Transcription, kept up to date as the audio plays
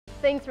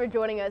Thanks for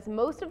joining us.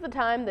 Most of the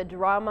time, the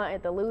drama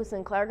at the Lewis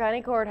and Clark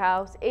County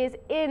Courthouse is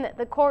in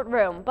the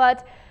courtroom.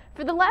 But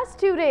for the last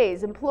 2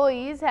 days,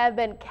 employees have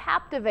been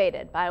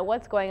captivated by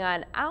what's going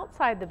on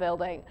outside the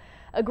building.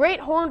 A great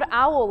horned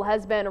owl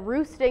has been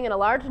roosting in a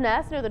large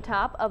nest near the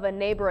top of a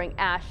neighboring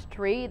ash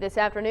tree. This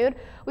afternoon,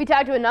 we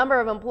talked to a number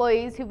of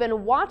employees who've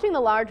been watching the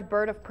large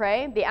bird of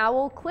prey, the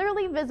owl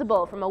clearly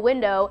visible from a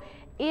window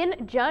in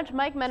Judge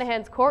Mike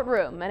Menahan's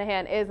courtroom.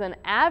 Menahan is an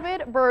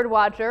avid bird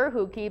watcher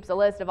who keeps a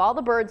list of all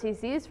the birds he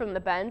sees from the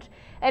bench,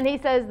 and he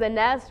says the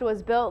nest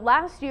was built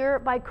last year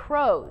by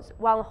crows.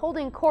 While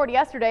holding court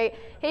yesterday,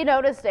 he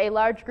noticed a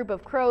large group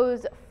of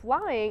crows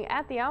flying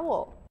at the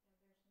owl.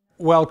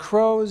 Well,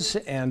 crows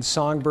and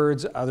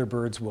songbirds, other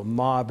birds will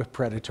mob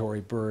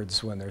predatory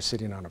birds when they're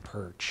sitting on a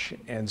perch.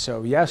 And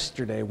so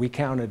yesterday we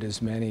counted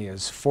as many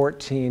as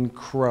 14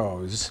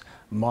 crows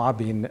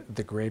mobbing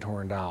the great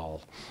horned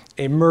owl.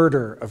 A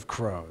murder of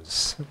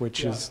crows,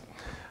 which is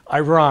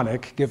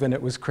ironic given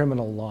it was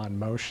criminal law in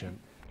motion.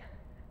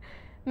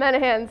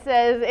 Menahan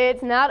says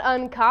it's not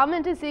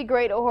uncommon to see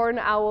great horned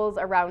owls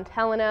around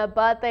Helena,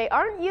 but they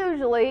aren't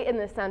usually in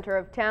the center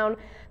of town.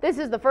 This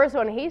is the first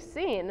one he's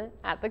seen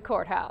at the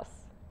courthouse.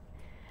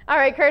 All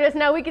right, Curtis,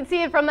 now we can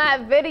see it from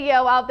that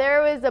video out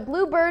there. It was a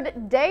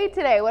bluebird day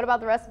today. What about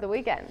the rest of the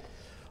weekend?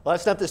 Well, I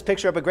snapped this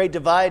picture up a Great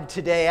Divide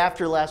today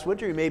after last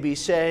winter. You may be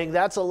saying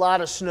that's a lot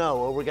of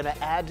snow. Well, we're going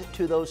to add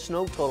to those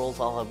snow totals.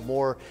 I'll have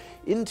more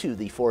into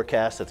the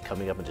forecast that's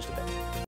coming up in just a bit.